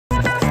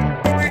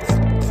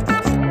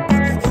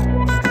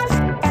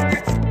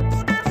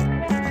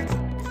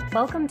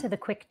Welcome to the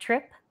Quick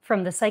Trip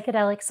from the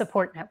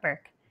Psychedelic.Support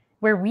Network,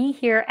 where we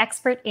hear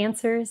expert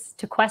answers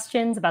to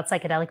questions about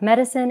psychedelic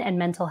medicine and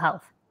mental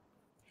health.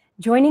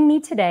 Joining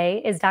me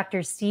today is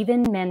Dr.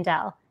 Stephen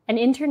Mandel, an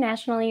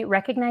internationally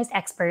recognized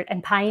expert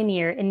and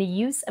pioneer in the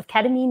use of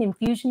ketamine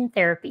infusion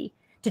therapy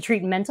to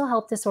treat mental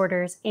health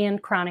disorders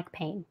and chronic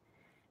pain.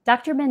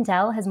 Dr.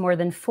 Mandel has more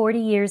than 40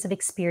 years of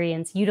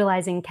experience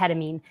utilizing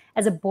ketamine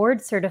as a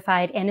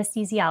board-certified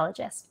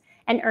anesthesiologist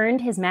and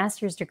earned his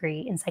master's degree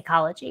in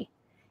psychology.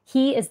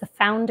 He is the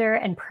founder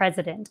and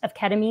president of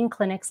Ketamine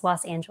Clinics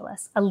Los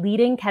Angeles, a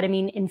leading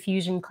ketamine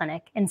infusion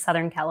clinic in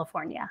Southern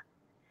California.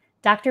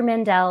 Dr.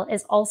 Mandel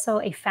is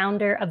also a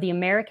founder of the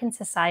American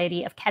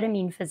Society of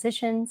Ketamine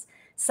Physicians,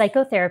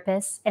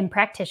 Psychotherapists, and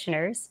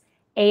Practitioners,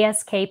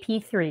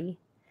 ASKP3,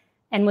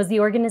 and was the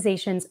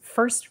organization's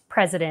first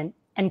president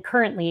and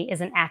currently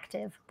is an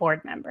active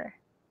board member.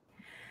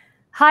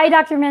 Hi,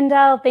 Dr.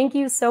 Mandel. Thank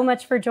you so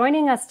much for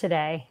joining us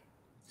today.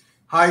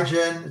 Hi,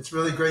 Jen. It's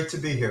really great to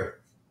be here.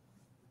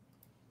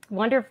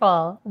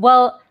 Wonderful.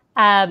 Well,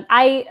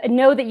 I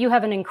know that you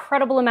have an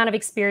incredible amount of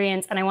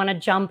experience, and I want to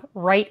jump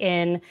right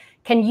in.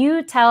 Can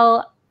you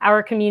tell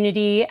our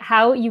community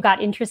how you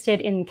got interested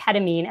in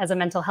ketamine as a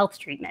mental health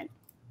treatment?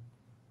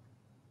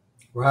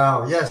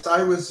 Wow. Yes,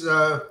 I was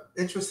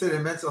interested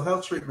in mental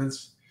health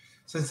treatments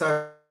since I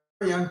was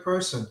a young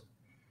person,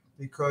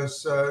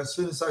 because as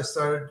soon as I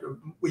started,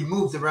 we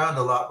moved around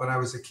a lot when I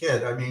was a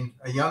kid. I mean,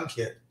 a young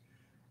kid.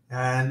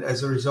 And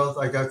as a result,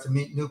 I got to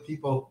meet new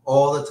people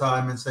all the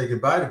time and say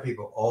goodbye to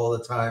people all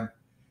the time.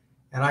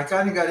 And I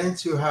kind of got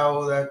into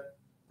how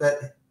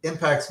that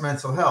impacts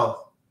mental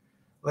health.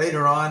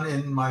 Later on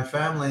in my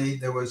family,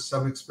 there was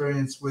some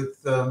experience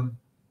with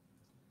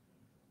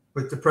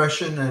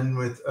depression and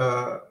with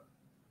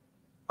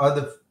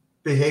other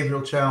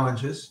behavioral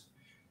challenges.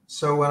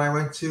 So when I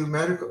went to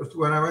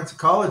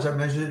college, I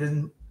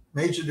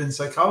majored in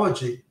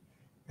psychology,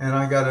 and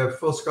I got a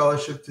full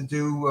scholarship to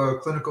do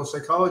clinical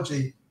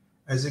psychology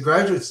as a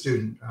graduate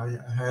student. I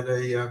had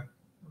a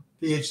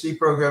PhD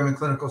program in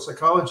clinical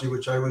psychology,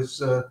 which I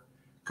was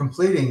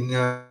completing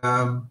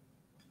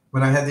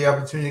when I had the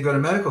opportunity to go to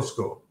medical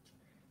school.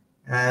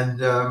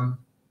 And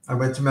I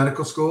went to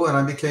medical school and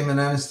I became an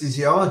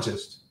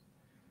anesthesiologist.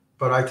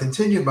 But I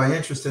continued my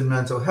interest in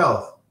mental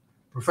health.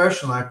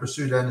 Professionally, I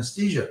pursued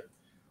anesthesia.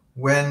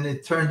 When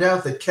it turned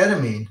out that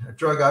ketamine, a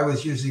drug I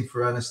was using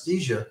for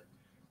anesthesia,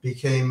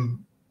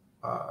 became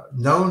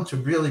known to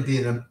really be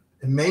an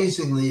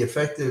amazingly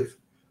effective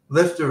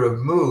lifter of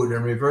mood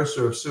and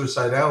reverser of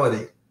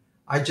suicidality,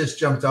 I just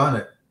jumped on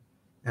it.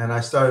 And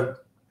I started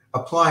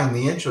applying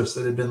the interest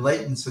that had been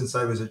latent since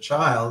I was a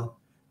child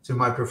to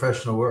my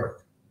professional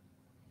work.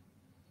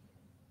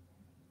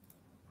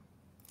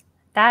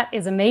 That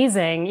is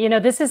amazing. You know,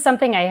 this is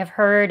something I have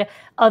heard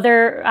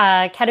other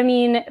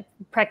ketamine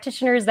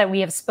practitioners that we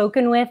have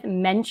spoken with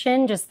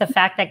mention, just the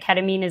fact that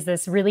ketamine is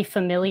this really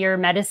familiar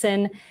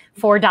medicine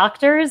for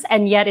doctors,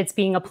 and yet it's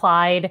being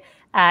applied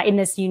in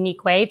this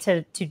unique way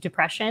to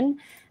depression,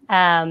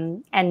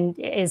 and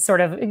is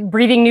sort of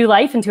breathing new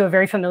life into a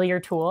very familiar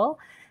tool.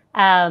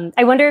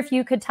 I wonder if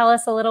you could tell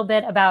us a little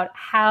bit about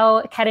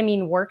how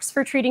ketamine works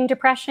for treating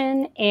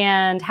depression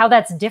and how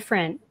that's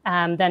different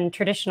than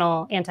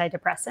traditional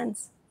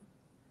antidepressants.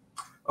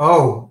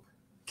 Oh,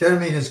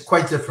 ketamine is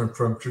quite different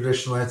from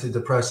traditional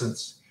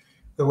antidepressants.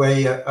 The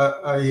way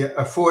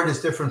a Ford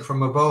is different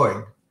from a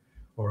Boeing,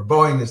 or a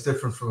Boeing is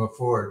different from a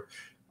Ford.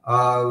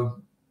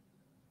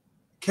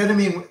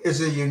 Ketamine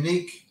is a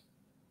unique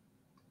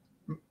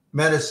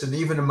medicine,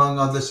 even among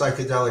other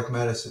psychedelic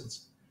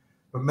medicines.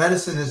 But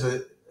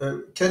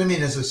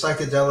ketamine is a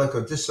psychedelic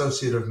or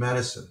dissociative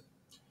medicine.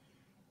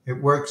 It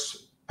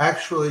works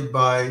actually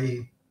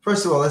by,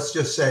 first of all, let's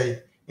just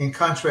say, in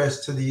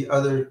contrast to the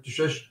other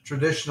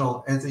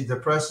traditional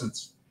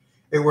antidepressants,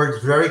 it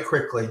works very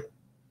quickly,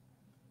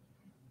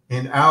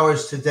 in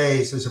hours to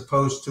days, as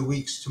opposed to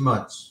weeks to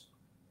months.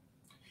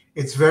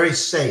 It's very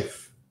safe.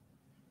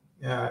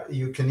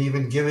 You can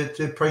even give it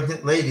to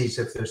pregnant ladies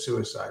if they're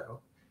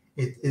suicidal.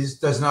 It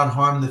does not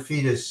harm the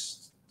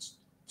fetus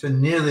to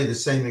nearly the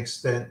same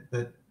extent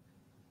that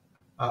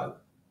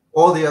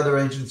all the other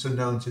agents are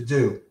known to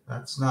do.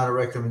 That's not a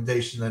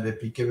recommendation that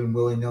it be given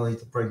willy-nilly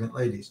to pregnant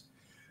ladies.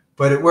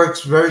 But it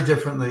works very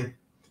differently.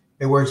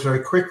 It works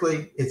very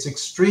quickly. It's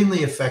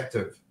extremely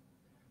effective.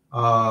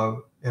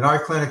 In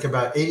our clinic,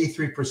 about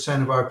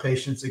 83% of our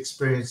patients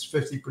experience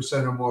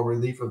 50% or more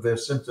relief of their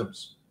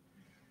symptoms.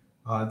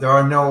 There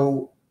are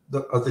no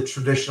of the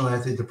traditional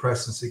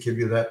antidepressants that give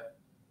you that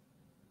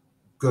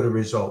good a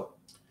result.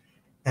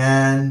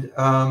 And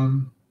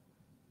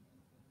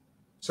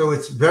so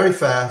it's very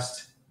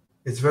fast,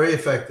 it's very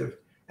effective,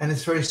 and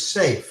it's very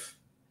safe.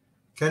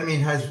 Ketamine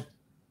has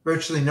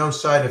virtually no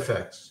side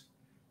effects.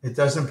 It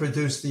doesn't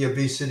produce the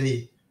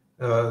obesity,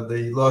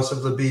 the loss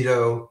of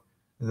libido,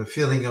 the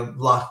feeling of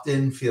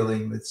locked-in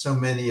feeling that so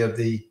many of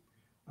the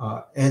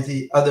other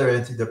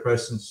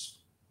antidepressants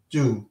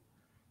do.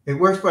 It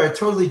works by a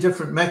totally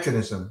different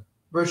mechanism.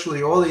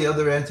 Virtually all the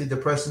other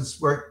antidepressants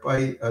work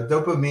by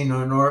dopamine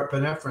or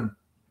norepinephrine.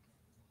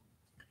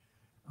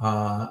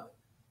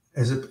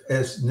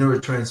 as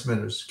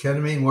neurotransmitters.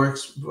 Ketamine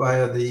works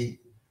via the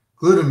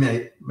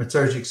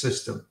glutamatergic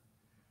system.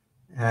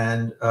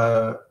 And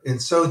in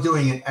so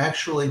doing, it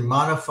actually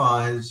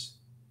modifies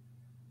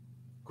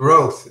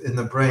growth in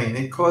the brain.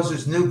 It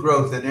causes new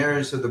growth in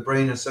areas of the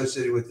brain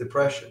associated with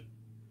depression.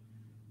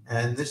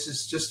 And this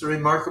is just a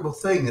remarkable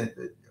thing.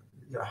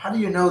 How do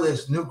you know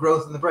there's new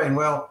growth in the brain?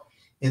 Well,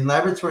 in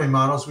laboratory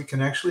models, we can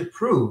actually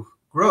prove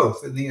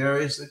growth in the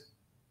areas that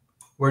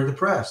were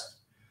depressed.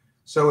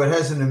 So it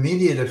has an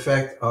immediate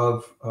effect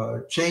of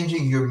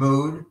changing your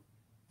mood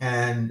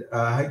and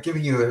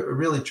giving you a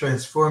really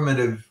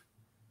transformative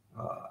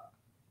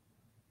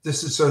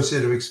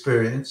disassociative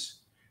experience.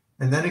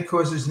 And then it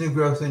causes new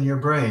growth in your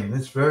brain.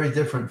 It's very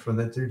different from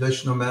the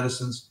traditional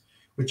medicines,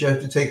 which you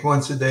have to take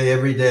once a day,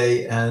 every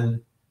day,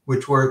 and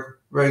which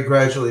work very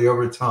gradually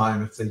over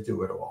time if they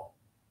do at all.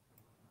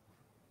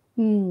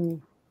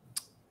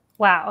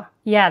 Wow.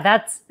 Yeah,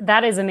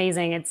 that is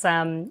amazing.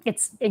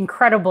 It's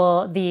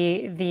incredible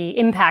the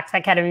impact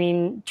that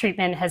ketamine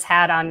treatment has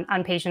had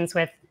on patients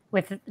with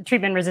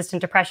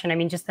treatment-resistant depression. I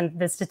mean, just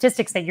the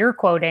statistics that you're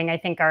quoting, I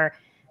think, are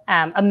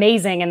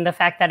amazing, and the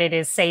fact that it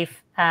is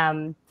safe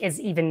is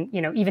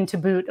even to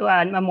boot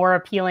a more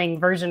appealing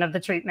version of the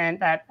treatment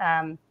that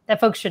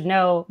folks should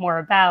know more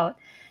about.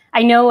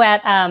 I know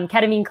at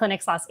Ketamine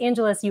Clinics Los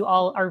Angeles, you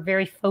all are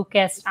very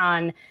focused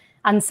on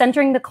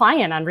centering the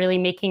client, on really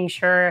making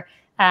sure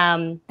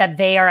that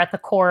they are at the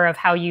core of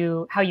how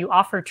you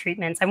offer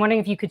treatments. I'm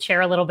wondering if you could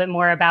share a little bit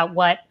more about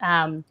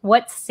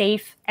what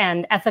safe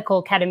and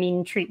ethical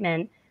ketamine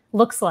treatment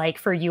looks like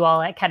for you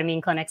all at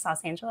Ketamine Clinics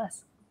Los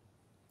Angeles.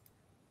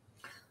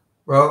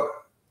 Well,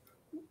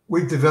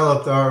 we've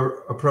developed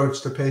our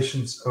approach to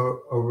patients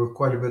over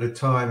quite a bit of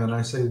time, and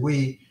I say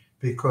we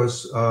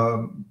because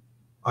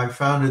I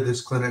founded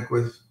this clinic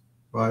with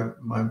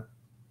my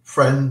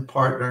friend,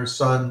 partner,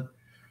 son,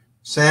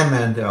 Sam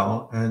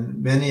Mandel,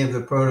 and many of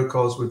the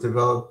protocols were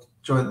developed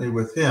jointly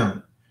with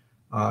him.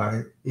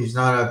 He's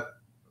not a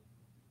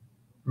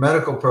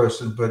medical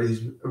person, but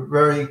he's a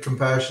very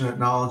compassionate,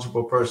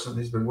 knowledgeable person.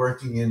 He's been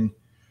working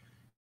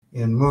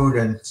in mood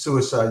and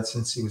suicide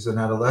since he was an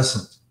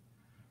adolescent.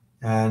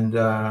 And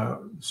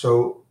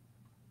so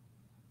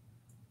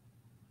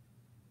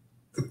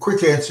the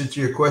quick answer to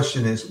your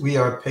question is we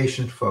are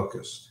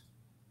patient-focused.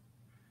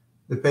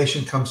 The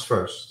patient comes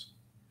first.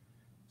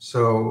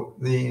 So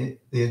the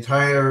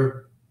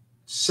entire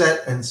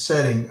set and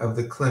setting of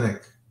the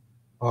clinic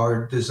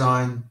are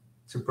designed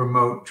to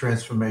promote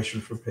transformation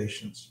for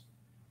patients.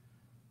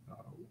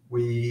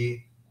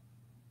 We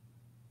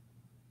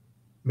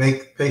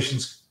make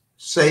patients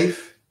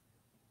safe,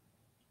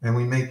 and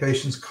we make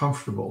patients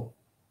comfortable,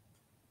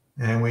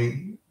 and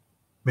we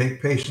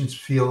make patients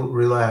feel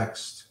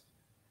relaxed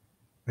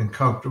and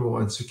comfortable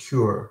and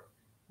secure.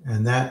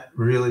 And that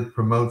really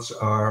promotes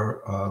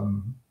our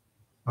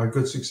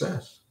good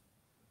success.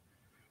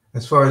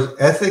 As far as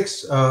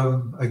ethics,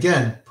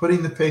 again,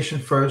 putting the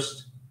patient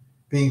first,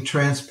 being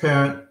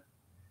transparent,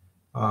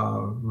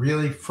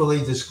 really fully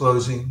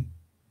disclosing,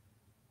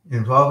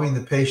 involving the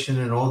patient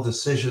in all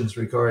decisions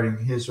regarding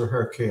his or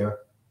her care,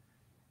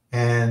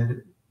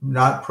 and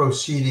not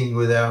proceeding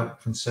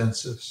without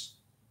consensus.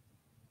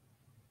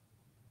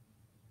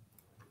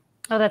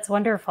 Oh, that's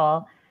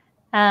wonderful.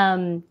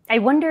 I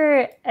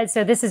wonder,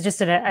 so this is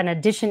just an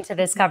addition to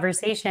this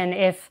conversation,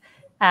 if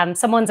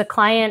someone's a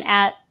client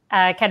at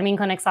Ketamine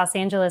Clinics Los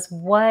Angeles,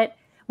 what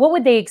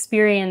would they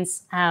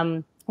experience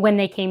when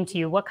they came to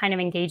you? What kind of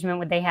engagement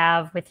would they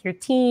have with your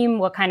team?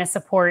 What kind of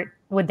support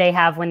would they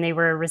have when they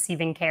were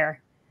receiving care?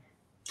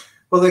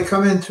 Well, they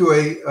come into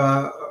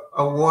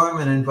a warm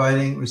and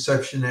inviting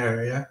reception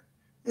area.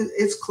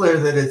 It's clear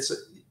that it's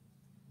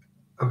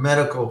a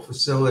medical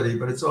facility,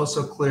 but it's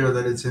also clear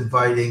that it's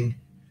inviting,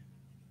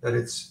 that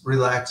it's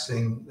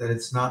relaxing, that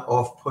it's not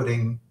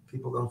off-putting.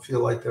 People don't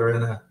feel like they're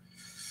in a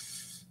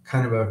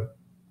kind of a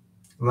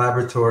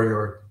laboratory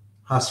or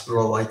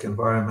hospital-like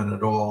environment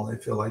at all. They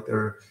feel like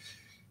they're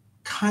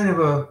kind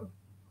of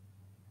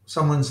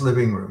someone's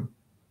living room.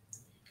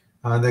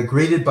 They're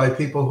greeted by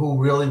people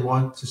who really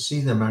want to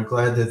see them and are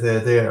glad that they're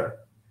there.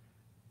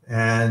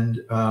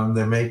 And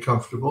they're made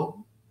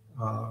comfortable.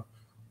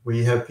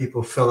 We have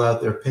people fill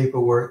out their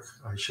paperwork.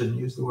 I shouldn't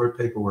use the word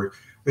paperwork.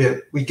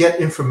 We get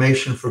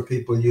information for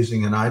people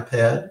using an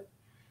iPad.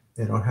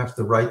 They don't have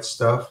to write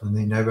stuff, and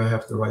they never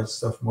have to write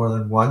stuff more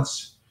than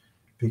once,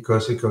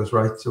 because it goes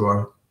right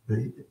to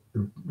the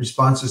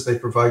responses they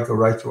provide go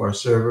right to our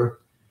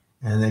server,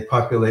 and they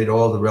populate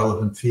all the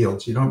relevant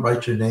fields. You don't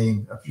write your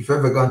name. If you've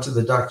ever gone to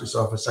the doctor's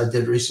office, I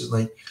did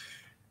recently,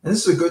 and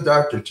this is a good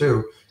doctor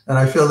too, and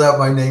I filled out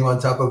my name on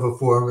top of a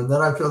form, and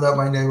then I filled out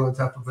my name on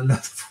top of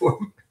another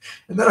form,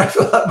 and then I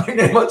filled out my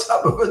name on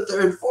top of a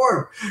third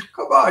form.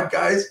 Come on,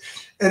 guys.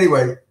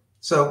 Anyway,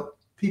 so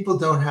people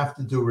don't have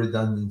to do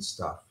redundant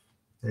stuff.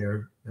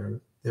 Their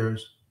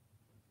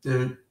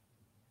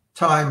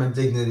time and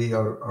dignity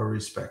are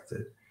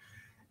respected.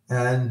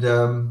 And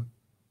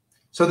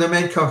so they're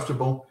made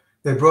comfortable.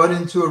 They're brought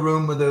into a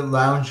room with a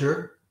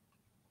lounger.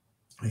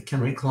 They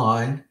can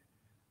recline.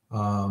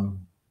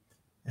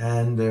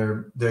 and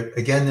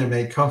they're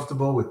made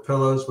comfortable with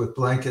pillows, with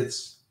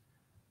blankets,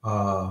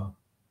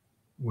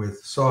 with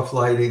soft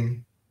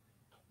lighting,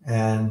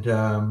 and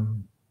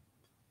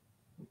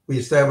we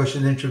establish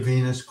an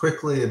intravenous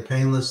quickly and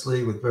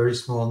painlessly with very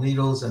small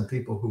needles, and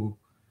people who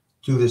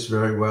do this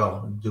very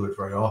well and do it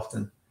very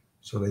often,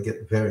 so they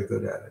get very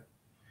good at it.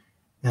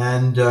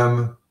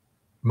 And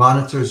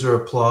monitors are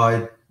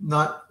applied,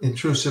 not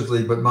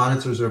intrusively, but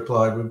monitors are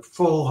applied with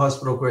full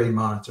hospital-grade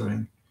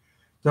monitoring.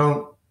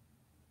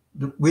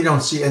 We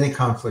don't see any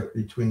conflict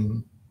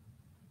between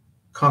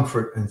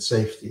comfort and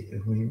safety,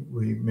 and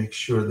we make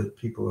sure that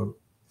people are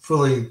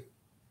fully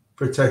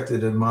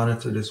protected and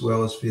monitored, as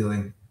well as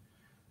feeling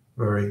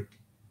very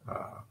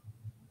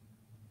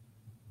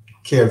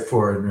cared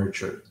for and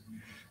nurtured.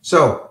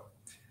 So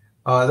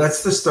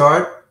that's the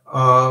start.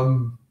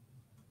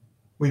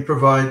 We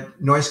provide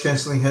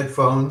noise-canceling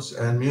headphones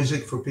and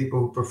music for people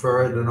who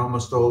prefer it, and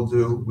almost all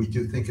do. We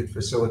do think it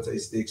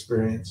facilitates the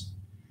experience.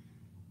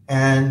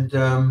 And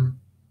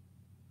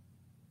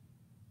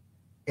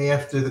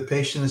after the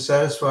patient is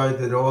satisfied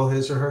that all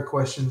his or her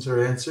questions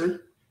are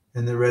answered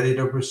and they're ready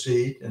to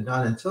proceed, and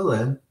not until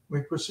then,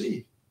 we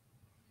proceed.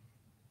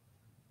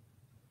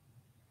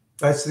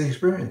 That's the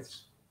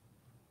experience.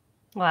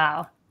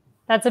 Wow.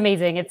 That's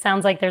amazing. It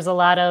sounds like there's a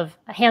lot of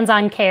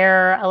hands-on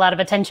care, a lot of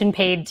attention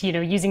paid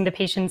to, using the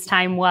patient's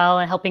time well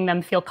and helping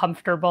them feel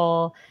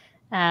comfortable.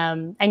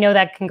 I know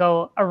that can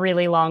go a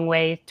really long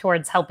way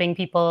towards helping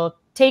people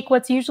take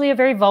what's usually a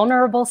very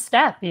vulnerable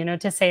step,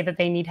 to say that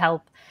they need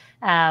help,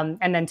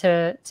 and then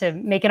to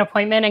make an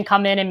appointment and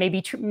come in and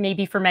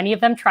maybe for many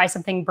of them try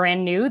something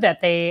brand new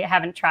that they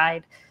haven't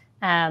tried.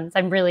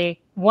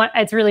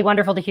 It's really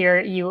wonderful to hear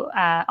you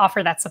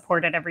offer that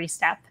support at every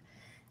step.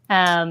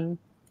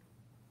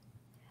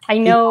 I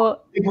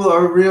know people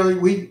are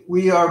really,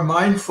 we are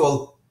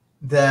mindful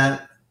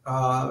that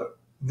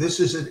this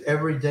is an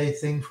everyday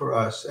thing for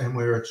us, and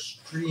we're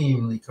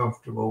extremely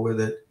comfortable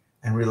with it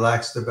and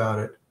relaxed about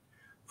it.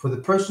 For the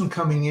person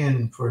coming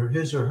in for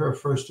his or her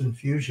first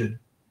infusion,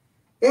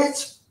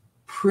 it's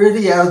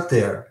pretty out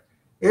there.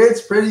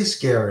 It's pretty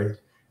scary.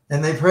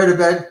 And they've heard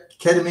about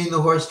ketamine,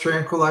 the horse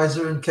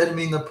tranquilizer, and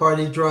ketamine, the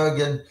party drug,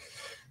 and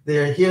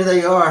here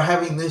they are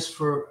having this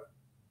for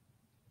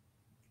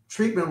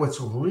treatment. What's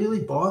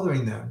really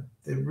bothering them,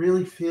 they're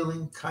really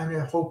feeling kind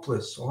of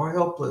hopeless or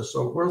helpless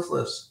or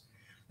worthless.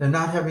 They're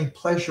not having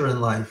pleasure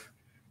in life.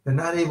 They're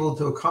not able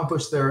to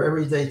accomplish their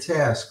everyday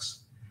tasks.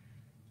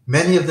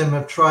 Many of them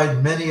have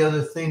tried many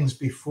other things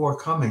before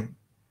coming.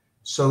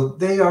 So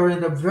they are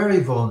in a very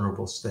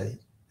vulnerable state.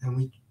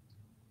 And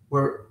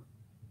we're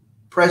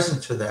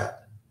present to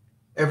that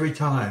every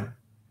time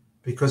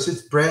because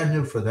it's brand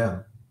new for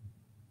them.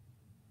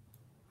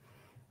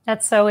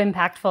 That's so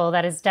impactful.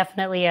 That is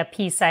definitely a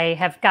piece I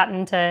have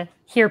gotten to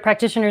hear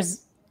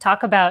practitioners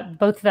talk about,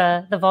 both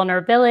the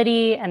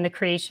vulnerability and the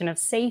creation of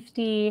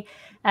safety,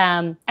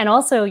 and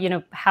also,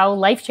 how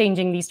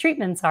life-changing these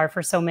treatments are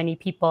for so many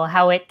people,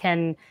 how it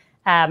can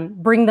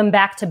bring them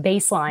back to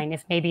baseline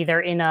if maybe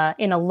they're in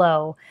a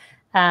low,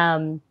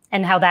 and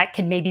how that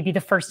could maybe be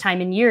the first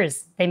time in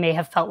years they may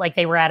have felt like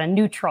they were at a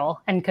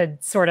neutral and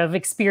could sort of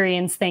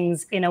experience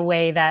things in a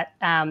way that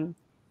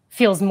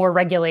feels more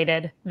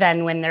regulated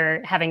than when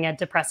they're having a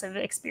depressive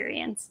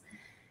experience.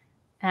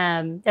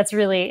 That's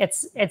really,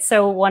 it's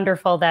so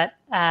wonderful that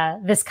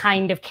this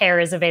kind of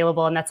care is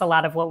available. And that's a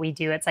lot of what we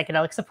do at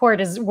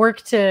Psychedelic.Support, is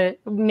work to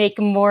make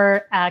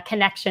more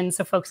connections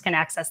so folks can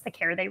access the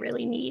care they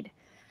really need.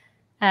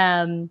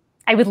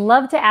 I would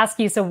love to ask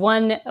you, so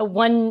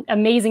one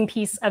amazing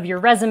piece of your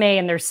resume,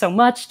 and there's so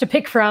much to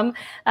pick from,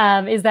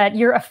 is that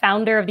you're a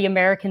founder of the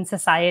American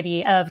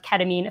Society of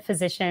Ketamine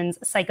Physicians,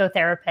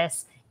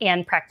 Psychotherapists,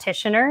 and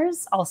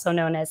Practitioners, also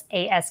known as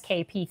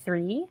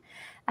ASKP3.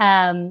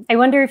 I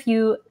wonder if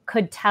you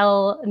could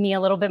tell me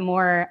a little bit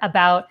more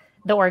about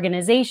the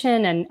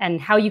organization and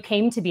how you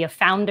came to be a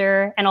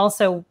founder, and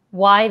also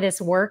why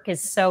this work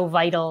is so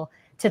vital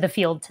to the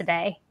field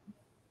today.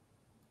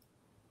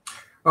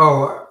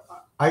 Oh,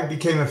 I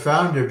became a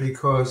founder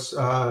because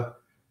I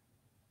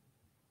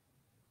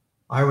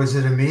was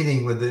in a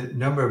meeting with a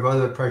number of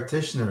other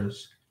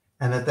practitioners,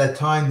 and at that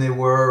time there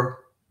were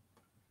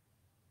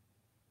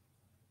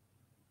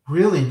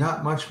really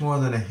not much more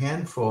than a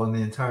handful in the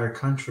entire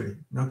country.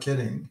 No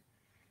kidding.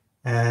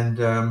 And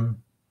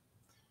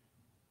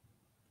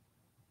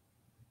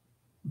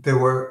there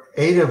were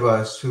 8 of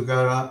us who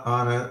got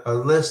on a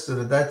list, and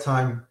at that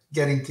time,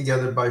 getting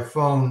together by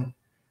phone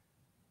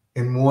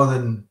in more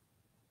than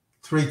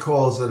 3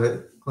 calls that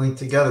it linked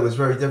together was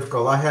very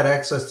difficult. I had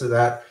access to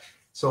that.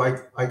 So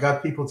I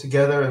got people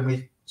together, and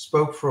we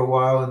spoke for a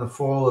while in the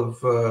fall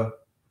of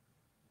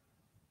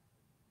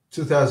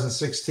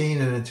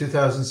 2016, and in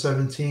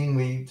 2017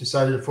 we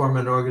decided to form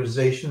an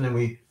organization, and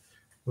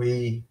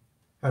we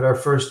had our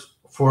first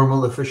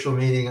formal official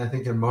meeting, I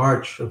think in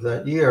March of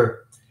that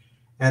year,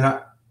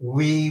 and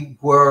we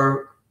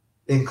were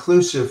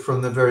inclusive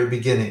from the very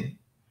beginning.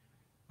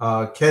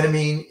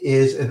 Ketamine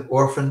is an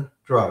orphan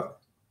drug.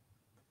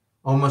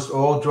 Almost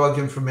all drug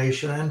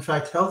information, and in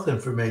fact health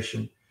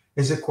information,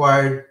 is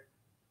acquired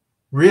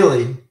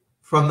really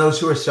from those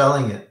who are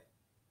selling it.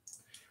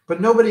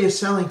 But nobody is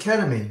selling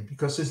ketamine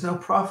because there's no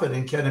profit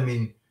in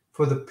ketamine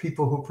for the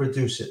people who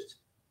produce it.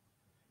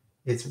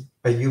 It's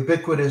a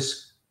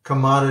ubiquitous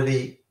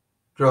commodity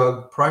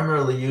drug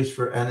primarily used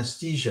for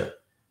anesthesia.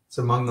 It's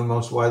among the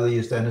most widely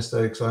used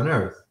anesthetics on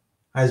earth,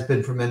 has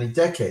been for many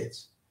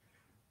decades.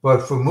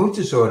 But for mood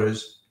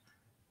disorders,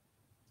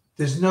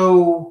 there's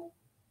no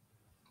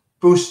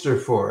booster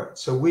for it.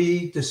 So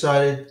we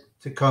decided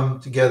to come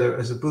together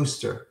as a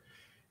booster.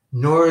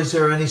 Nor is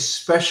there any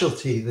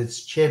specialty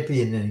that's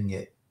championing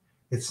it.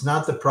 It's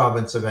not the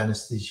province of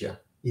anesthesia,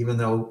 even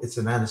though it's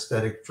an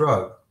anesthetic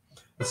drug.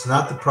 It's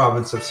not the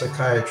province of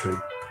psychiatry,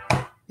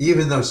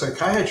 even though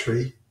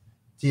psychiatry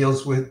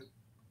deals with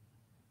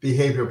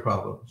behavior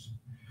problems.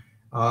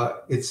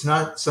 It's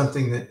not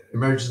something that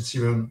emergency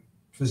room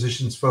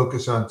physicians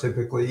focus on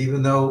typically,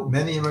 even though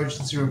many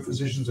emergency room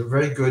physicians are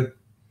very good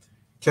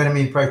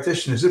ketamine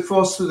practitioners. It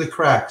falls through the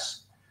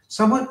cracks,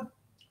 somewhat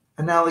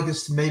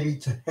analogous to maybe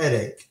to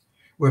headache,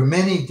 where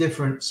many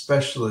different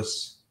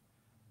specialists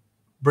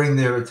bring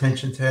their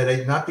attention to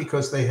headache, not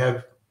because they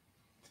have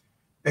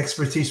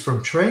expertise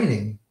from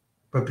training,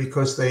 but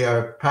because they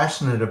are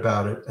passionate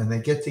about it and they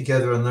get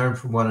together and learn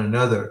from one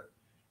another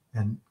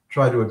and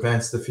try to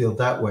advance the field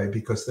that way,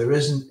 because there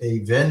isn't a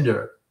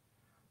vendor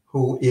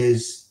who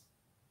is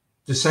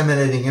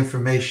disseminating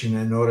information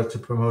in order to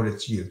promote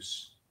its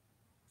use.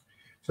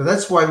 So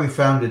that's why we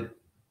founded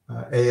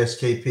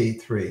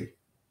ASKP3.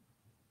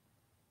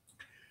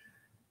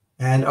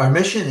 And our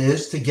mission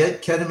is to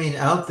get ketamine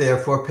out there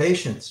for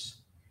patients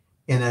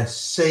in a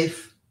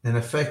safe and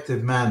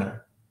effective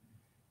manner.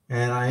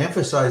 And I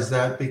emphasize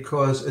that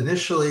because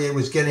initially it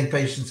was getting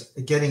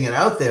it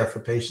out there for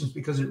patients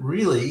because it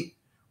really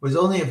was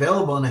only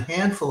available in a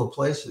handful of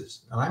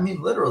places. And I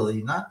mean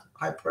literally, not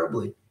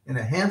hyperbole, in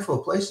a handful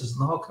of places in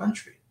the whole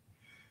country.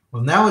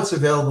 Well, now it's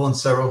available in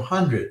several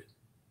hundred,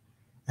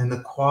 and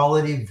the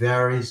quality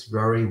varies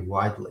very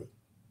widely.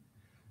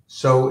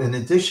 So in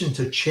addition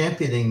to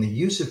championing the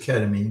use of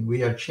ketamine,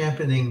 we are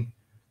championing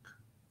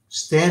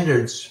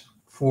standards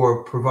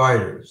for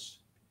providers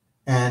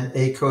and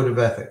a code of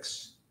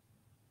ethics.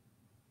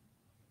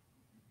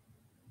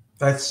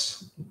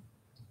 That's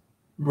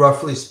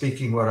roughly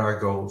speaking what our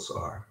goals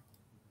are.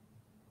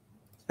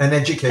 And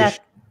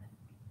education.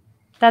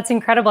 That's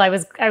incredible. I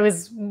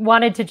was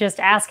wanted to just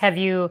ask, have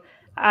you,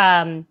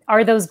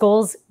 are those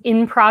goals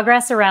in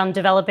progress around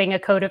developing a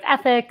code of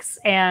ethics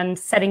and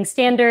setting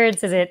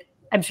standards? Is it,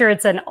 I'm sure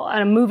it's a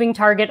moving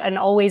target and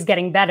always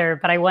getting better,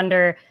 but I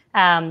wonder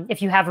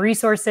if you have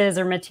resources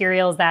or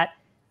materials that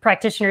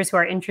practitioners who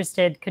are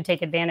interested could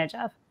take advantage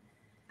of.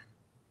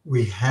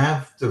 We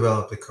have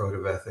developed a code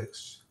of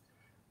ethics.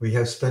 We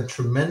have spent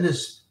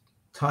tremendous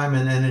time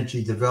and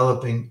energy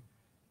developing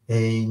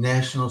a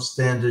national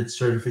standard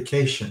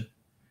certification.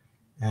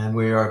 And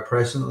we are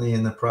presently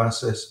in the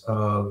process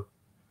of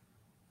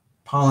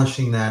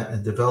polishing that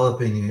and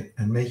developing it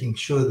and making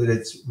sure that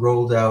it's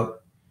rolled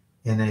out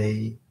in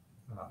a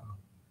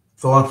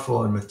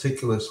thoughtful and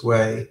meticulous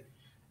way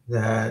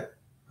that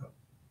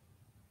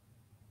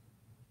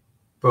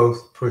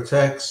both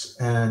protects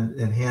and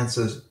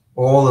enhances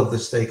all of the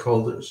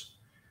stakeholders,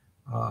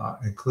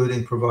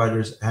 including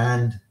providers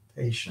and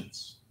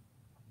patients.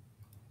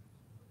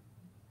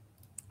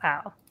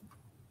 Wow.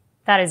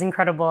 That is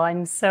incredible.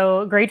 I'm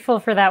so grateful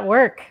for that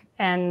work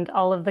and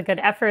all of the good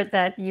effort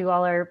that you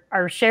all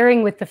are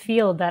sharing with the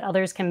field that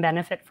others can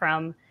benefit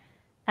from.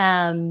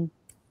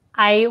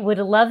 I would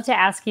love to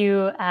ask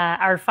you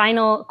our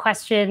final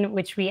question,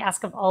 which we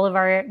ask of all of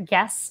our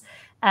guests.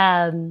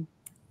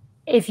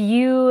 If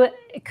you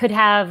could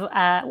have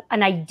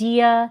an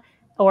idea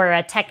or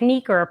a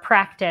technique or a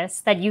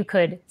practice that you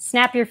could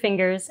snap your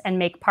fingers and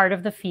make part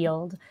of the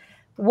field,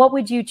 what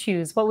would you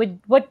choose?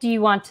 What do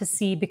you want to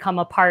see become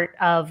a part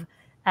of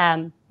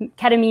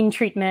ketamine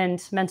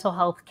treatment, mental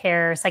health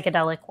care,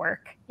 psychedelic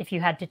work, if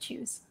you had to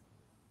choose?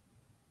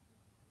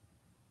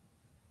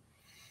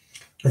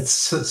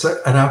 It's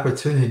an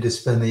opportunity to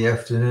spend the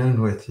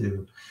afternoon with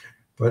you,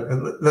 but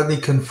let me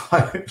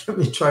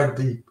try to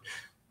be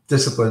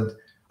disciplined.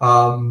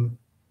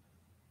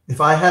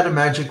 If I had a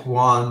magic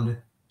wand,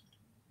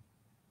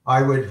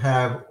 I would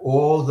have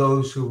all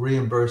those who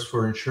reimburse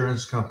for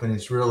insurance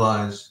companies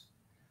realize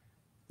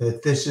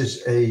that this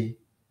is a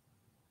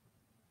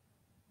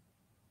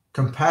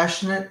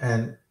compassionate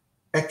and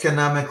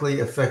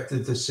economically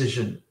effective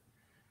decision.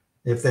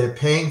 If they're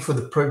paying for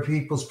the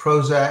people's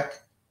Prozac,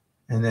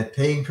 and they're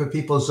paying for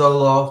people's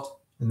Zoloft,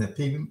 and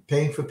they're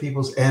paying for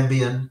people's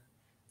Ambien,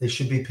 they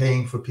should be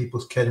paying for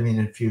people's ketamine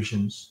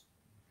infusions.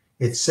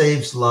 It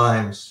saves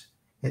lives.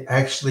 It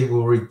actually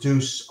will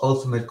reduce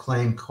ultimate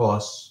claim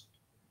costs.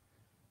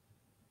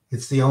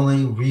 It's the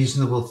only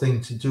reasonable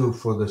thing to do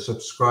for the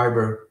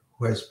subscriber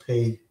who has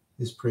paid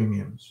his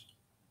premiums.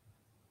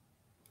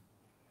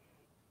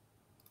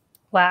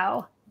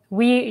 Wow.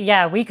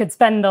 We could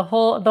spend the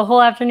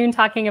whole afternoon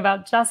talking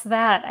about just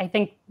that. I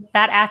think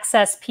that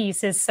access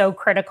piece is so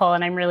critical,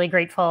 and I'm really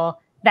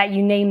grateful that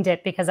you named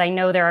it, because I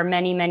know there are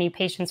many, many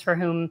patients for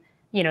whom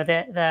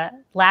the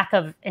lack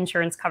of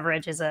insurance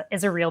coverage is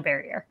a real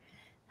barrier,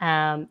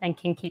 and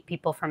can keep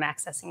people from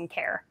accessing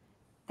care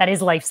that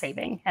is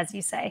life-saving, as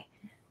you say.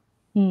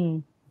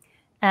 Well,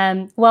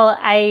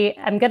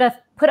 I'm going to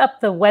put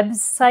up the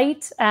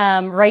website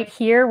right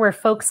here where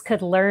folks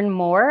could learn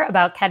more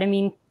about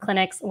Ketamine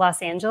Clinics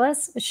Los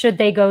Angeles. Should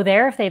they go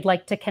there if they'd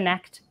like to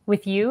connect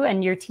with you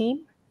and your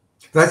team?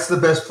 That's the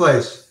best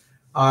place.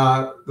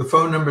 The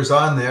phone number's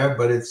on there,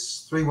 but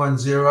it's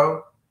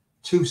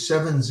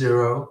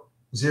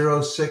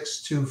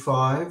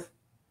 310-270-0625.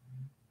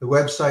 The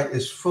website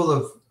is full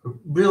of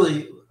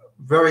really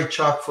very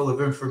chock full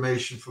of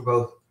information for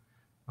both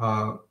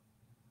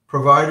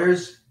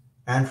providers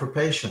and for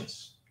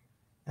patients.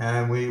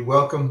 And we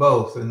welcome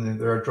both. And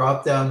there are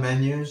drop-down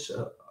menus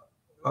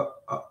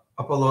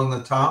up along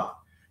the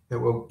top that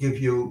will give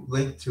you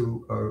link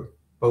to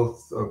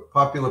both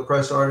popular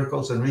press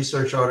articles and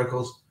research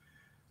articles,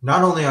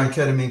 not only on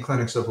Ketamine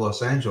Clinics of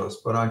Los Angeles,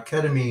 but on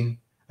ketamine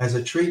as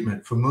a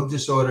treatment for mood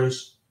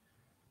disorders,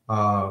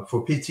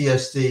 for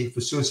PTSD, for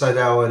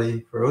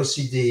suicidality, for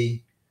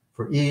OCD,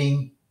 for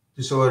eating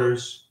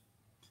disorders.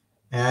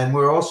 And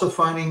we're also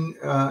finding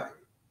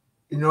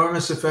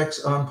enormous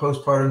effects on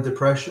postpartum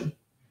depression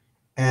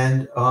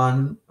and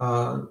on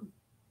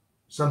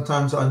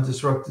sometimes on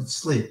disrupted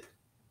sleep.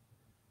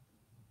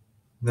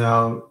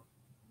 Now,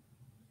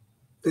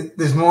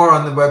 there's more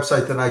on the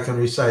website than I can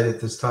recite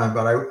at this time,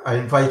 but I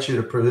invite you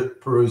to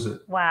peruse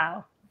it.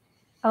 Wow.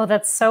 Oh,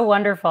 that's so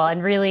wonderful,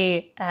 and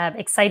really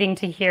exciting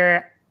to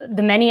hear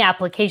the many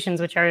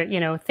applications, which are,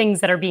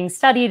 things that are being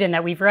studied and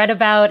that we've read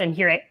about and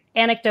hear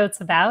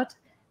anecdotes about.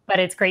 But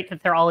it's great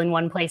that they're all in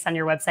one place on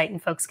your website and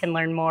folks can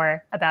learn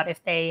more about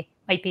if they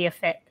might be a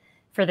fit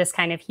for this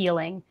kind of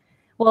healing.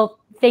 Well,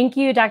 thank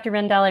you, Dr.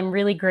 Mandel. I'm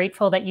really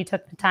grateful that you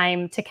took the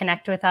time to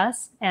connect with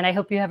us, and I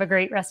hope you have a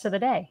great rest of the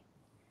day.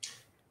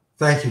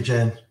 Thank you,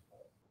 Jen.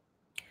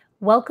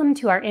 Welcome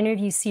to our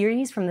interview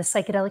series from the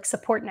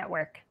Psychedelic.Support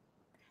Network.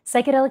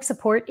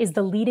 Psychedelic.Support is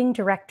the leading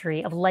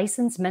directory of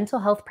licensed mental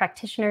health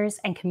practitioners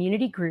and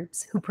community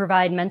groups who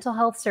provide mental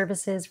health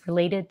services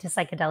related to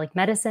psychedelic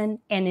medicine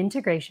and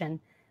integration,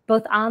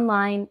 both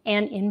online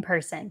and in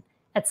person,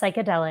 at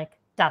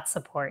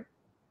Psychedelic.Support.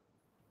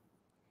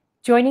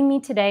 Joining me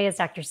today is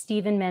Dr.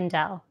 Stephen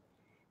Mandel.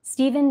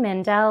 Stephen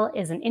Mandel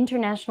is an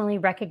internationally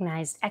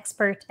recognized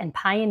expert and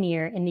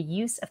pioneer in the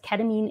use of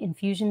ketamine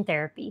infusion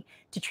therapy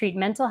to treat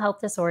mental health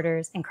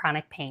disorders and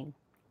chronic pain.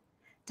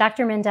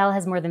 Dr. Mandel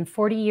has more than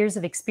 40 years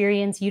of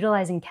experience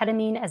utilizing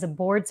ketamine as a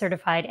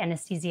board-certified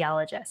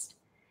anesthesiologist.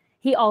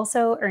 He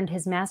also earned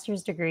his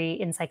master's degree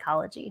in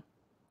psychology.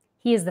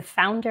 He is the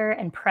founder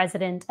and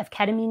president of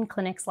Ketamine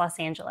Clinics Los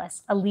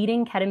Angeles, a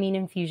leading ketamine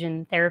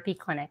infusion therapy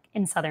clinic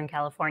in Southern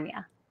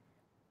California.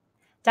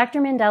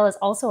 Dr. Mandel is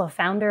also a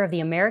founder of the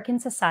American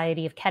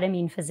Society of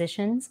Ketamine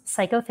Physicians,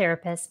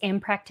 Psychotherapists,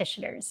 and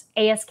Practitioners,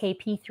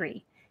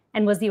 ASKP3,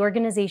 and was the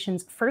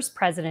organization's first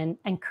president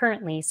and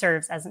currently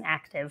serves as an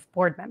active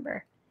board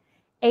member.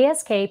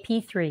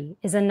 ASKP3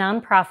 is a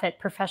nonprofit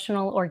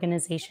professional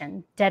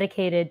organization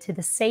dedicated to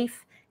the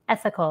safe,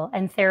 ethical,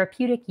 and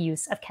therapeutic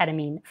use of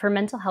ketamine for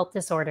mental health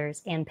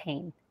disorders and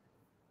pain.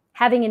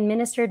 Having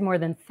administered more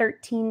than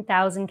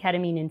 13,000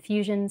 ketamine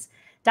infusions,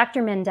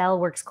 Dr. Mandel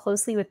works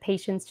closely with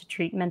patients to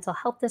treat mental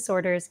health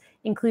disorders,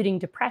 including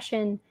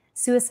depression,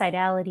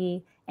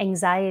 suicidality,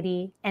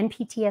 anxiety, and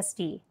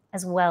PTSD,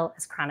 as well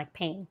as chronic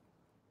pain.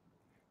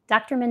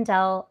 Dr.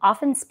 Mandel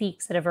often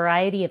speaks at a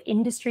variety of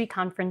industry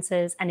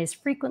conferences and is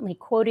frequently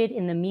quoted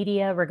in the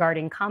media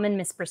regarding common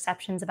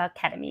misperceptions about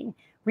ketamine,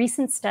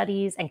 recent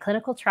studies and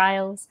clinical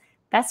trials,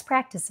 best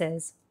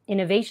practices,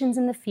 innovations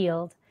in the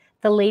field,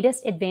 the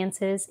latest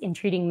advances in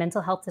treating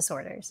mental health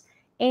disorders,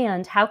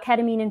 and how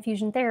ketamine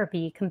infusion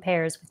therapy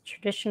compares with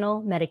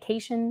traditional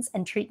medications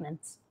and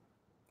treatments.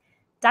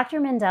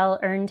 Dr. Mandel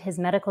earned his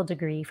medical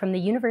degree from the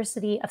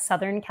University of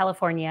Southern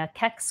California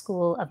Keck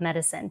School of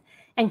Medicine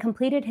and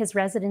completed his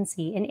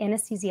residency in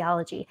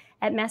anesthesiology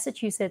at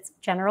Massachusetts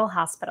General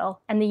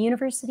Hospital and the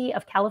University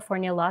of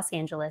California, Los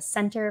Angeles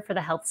Center for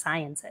the Health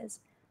Sciences.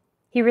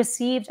 He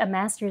received a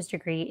master's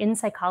degree in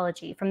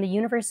psychology from the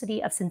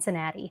University of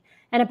Cincinnati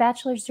and a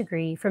bachelor's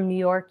degree from New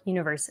York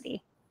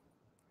University.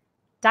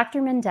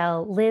 Dr.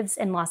 Mandel lives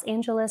in Los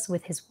Angeles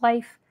with his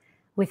wife,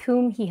 with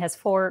whom he has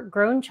 4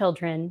 grown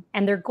children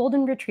and their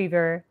golden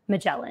retriever,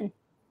 Magellan.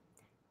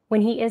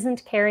 When he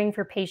isn't caring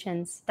for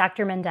patients,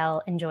 Dr.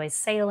 Mandel enjoys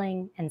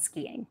sailing and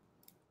skiing.